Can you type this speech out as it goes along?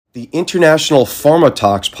The International Pharma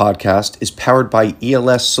Talks podcast is powered by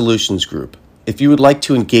ELS Solutions Group. If you would like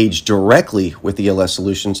to engage directly with ELS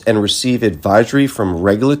Solutions and receive advisory from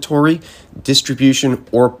regulatory, distribution,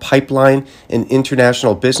 or pipeline and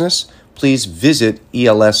international business, please visit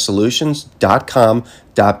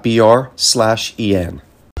elssolutions.com.br/en.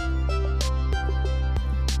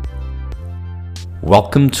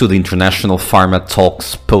 Welcome to the International Pharma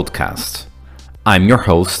Talks podcast. I'm your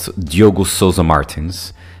host, Diogo Sousa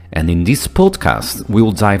Martins, and in this podcast, we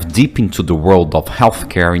will dive deep into the world of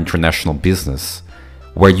healthcare international business,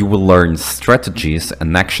 where you will learn strategies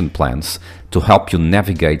and action plans to help you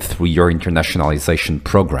navigate through your internationalization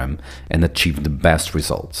program and achieve the best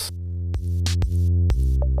results.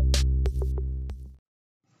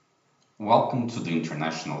 Welcome to the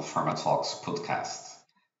International Pharma Talks podcast,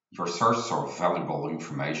 your source of valuable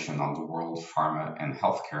information on the world pharma and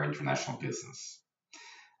healthcare international business.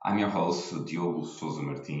 I'm your host, Diogo Sousa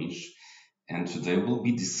Martins, and today we'll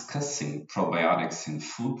be discussing probiotics in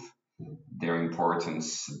food, their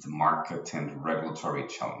importance, the market, and regulatory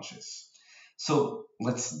challenges. So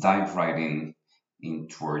let's dive right in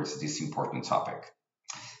towards this important topic.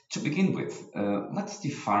 To begin with, let's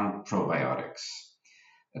define probiotics.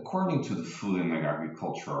 According to the Food and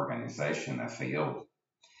Agriculture Organization, FAO,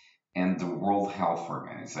 and the World Health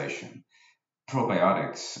Organization,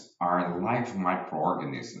 probiotics are live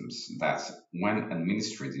microorganisms that, when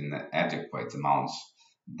administered in adequate amounts,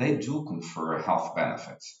 they do confer health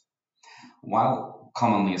benefits. While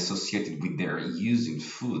commonly associated with their use in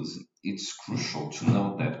foods, it's crucial to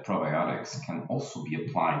note that probiotics can also be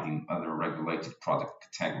applied in other regulated product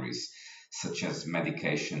categories, such as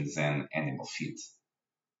medications and animal feed.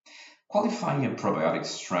 Qualifying a probiotic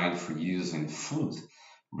strain for use in food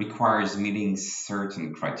requires meeting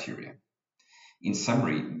certain criteria. In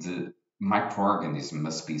summary, the microorganism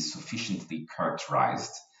must be sufficiently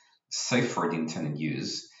characterized, safe for the intended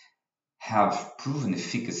use, have proven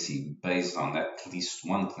efficacy based on at least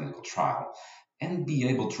one clinical trial, and be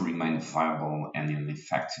able to remain viable and in an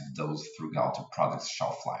effective dose throughout the product's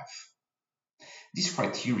shelf life. These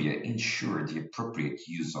criteria ensure the appropriate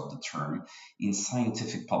use of the term in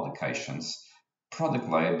scientific publications, product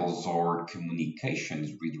labels, or communications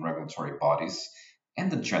with regulatory bodies and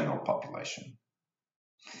the general population.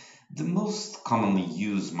 The most commonly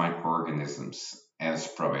used microorganisms as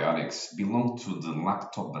probiotics belong to the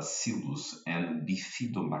Lactobacillus and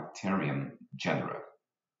Bifidobacterium genera.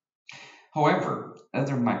 However,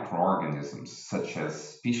 other microorganisms, such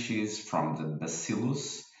as species from the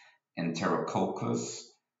Bacillus, Enterococcus,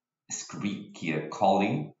 Escherichia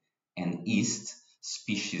coli, and yeast,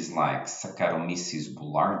 species like Saccharomyces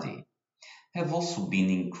boulardii, have also been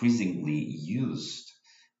increasingly used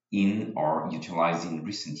in or utilized in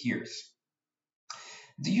recent years.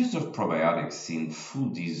 The use of probiotics in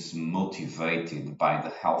food is motivated by the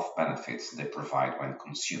health benefits they provide when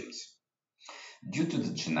consumed. Due to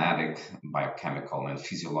the genetic, biochemical, and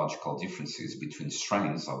physiological differences between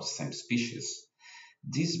strains of the same species,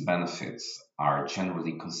 these benefits are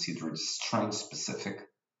generally considered strain-specific,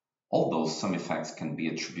 although some effects can be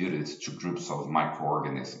attributed to groups of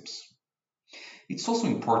microorganisms. It's also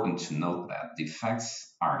important to note that the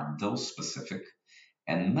effects are dose-specific,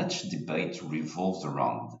 and much debate revolves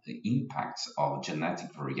around the impacts of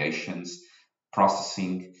genetic variations,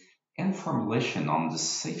 processing, and formulation on the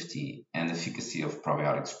safety and efficacy of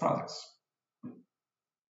probiotics products.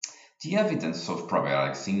 The evidence of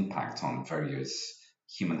probiotics' impact on various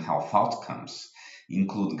human health outcomes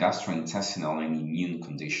include gastrointestinal and immune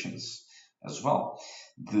conditions as well.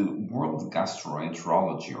 The World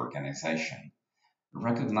Gastroenterology Organization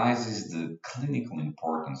recognizes the clinical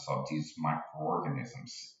importance of these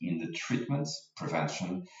microorganisms in the treatment,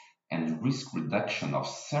 prevention, and risk reduction of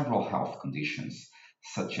several health conditions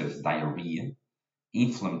such as diarrhea,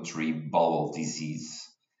 inflammatory bowel disease,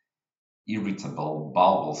 irritable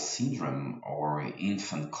bowel syndrome or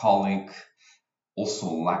infant colic, also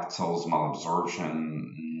lactose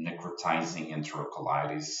malabsorption, necrotizing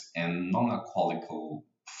enterocolitis, and non-alcoholic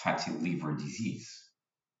fatty liver disease.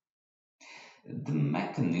 The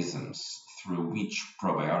mechanisms through which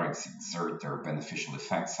probiotics exert their beneficial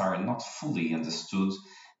effects are not fully understood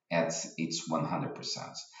at its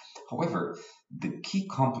 100%. However, the key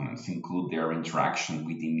components include their interaction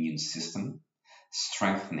with the immune system,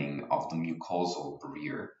 strengthening of the mucosal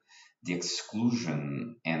barrier, the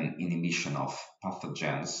exclusion and inhibition of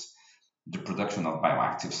pathogens, the production of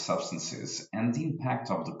bioactive substances, and the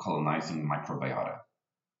impact of the colonizing microbiota.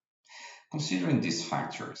 Considering these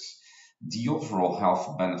factors, the overall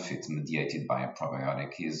health benefit mediated by a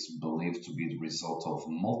probiotic is believed to be the result of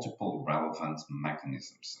multiple relevant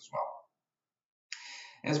mechanisms as well.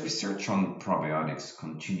 As research on probiotics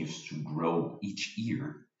continues to grow each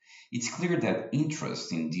year, it's clear that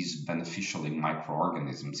interest in these beneficial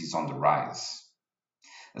microorganisms is on the rise.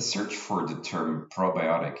 A search for the term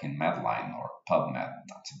probiotic in Medline or PubMed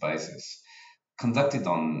databases conducted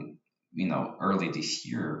on early this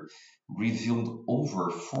year revealed over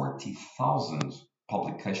 40,000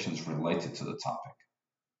 publications related to the topic.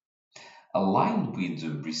 Aligned with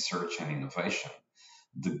the research and innovation,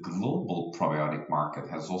 the global probiotic market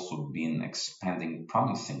has also been expanding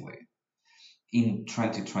promisingly. In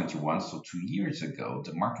 2021, so 2 years ago,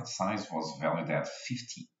 the market size was valued at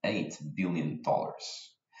 $58 billion,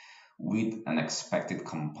 with an expected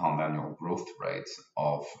compound annual growth rate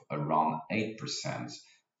of around 8%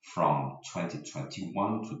 from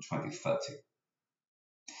 2021 to 2030.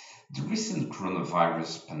 The recent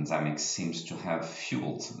coronavirus pandemic seems to have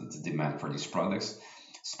fueled the demand for these products,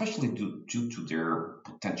 especially due to their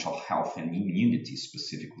potential health and immunity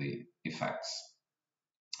specifically effects.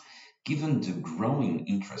 Given the growing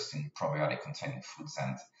interest in probiotic-containing foods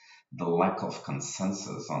and the lack of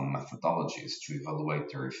consensus on methodologies to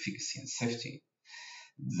evaluate their efficacy and safety,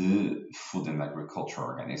 the Food and Agriculture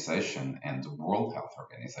Organization and the World Health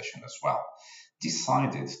Organization as well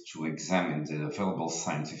decided to examine the available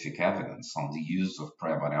scientific evidence on the use of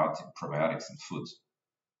probiotics in food.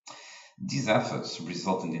 These efforts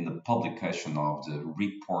resulted in the publication of the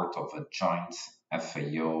report of a joint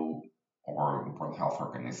FAO or World Health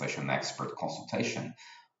Organization expert consultation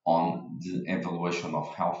on the evaluation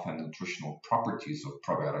of health and nutritional properties of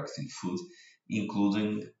probiotics in food,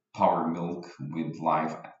 including power milk with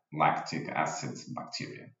live lactic acid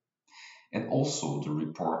bacteria, and also the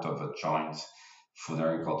report of a joint Food and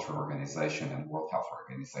Agriculture Organization and World Health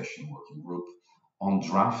Organization working group on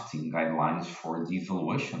drafting guidelines for the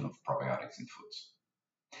evaluation of probiotics in foods.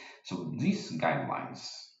 So these guidelines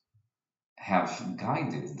have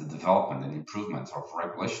guided the development and improvement of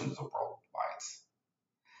regulations worldwide.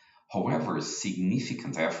 However,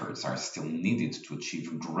 significant efforts are still needed to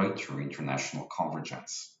achieve greater international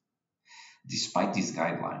convergence. Despite these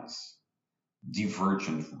guidelines,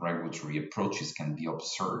 divergent regulatory approaches can be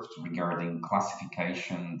observed regarding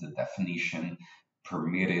classification, the definition,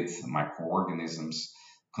 permitted microorganisms,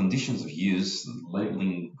 conditions of use,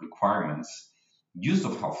 labeling requirements, use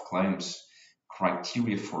of health claims,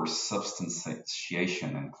 criteria for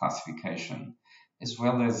substantiation and classification, as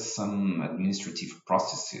well as some administrative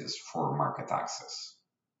processes for market access.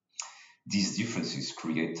 These differences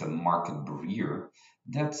create a market barrier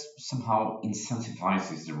that somehow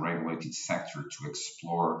incentivizes the regulated sector to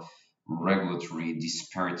explore regulatory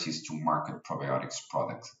disparities to market probiotics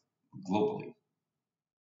products globally.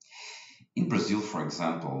 In Brazil, for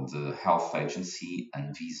example, the health agency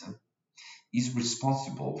Anvisa is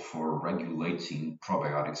responsible for regulating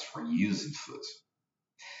probiotics for use in food.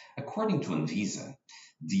 According to Anvisa,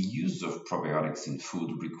 the use of probiotics in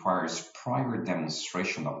food requires prior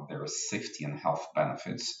demonstration of their safety and health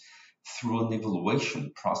benefits through an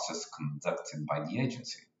evaluation process conducted by the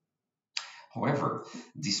agency. However,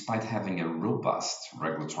 despite having a robust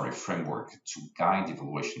regulatory framework to guide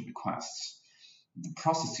evaluation requests, the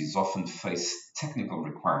processes often face technical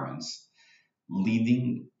requirements,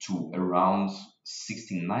 leading to around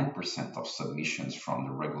 69% of submissions from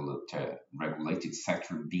the regulated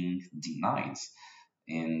sector being denied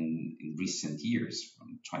in recent years,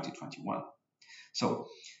 from 2021. So,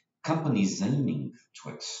 companies aiming to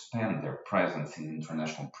expand their presence in the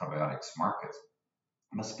international probiotics market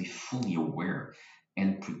must be fully aware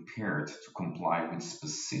and prepared to comply with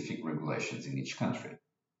specific regulations in each country.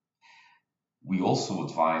 We also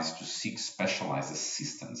advise to seek specialized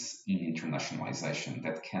assistance in internationalization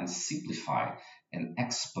that can simplify and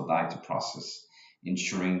expedite the process,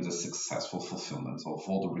 ensuring the successful fulfillment of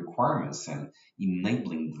all the requirements and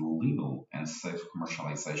enabling the legal and safe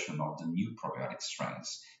commercialization of the new probiotic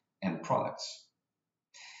strains and products.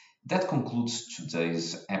 That concludes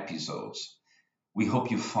today's episode. We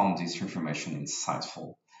hope you found this information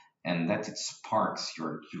insightful and that it sparks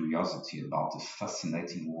your curiosity about the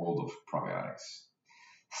fascinating world of probiotics.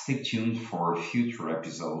 Stay tuned for future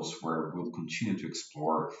episodes where we'll continue to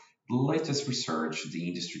explore the latest research, the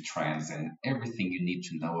industry trends, and everything you need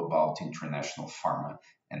to know about international pharma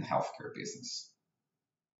and healthcare business.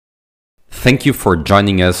 Thank you for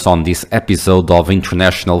joining us on this episode of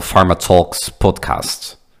International Pharma Talks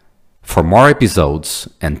podcast. For more episodes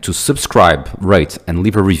and to subscribe, rate, and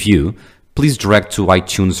leave a review, please direct to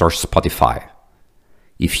iTunes or Spotify.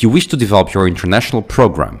 If you wish to develop your international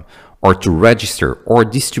program or to register or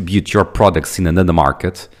distribute your products in another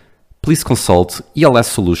market, please consult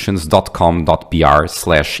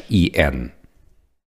elssolutions.com.br/en.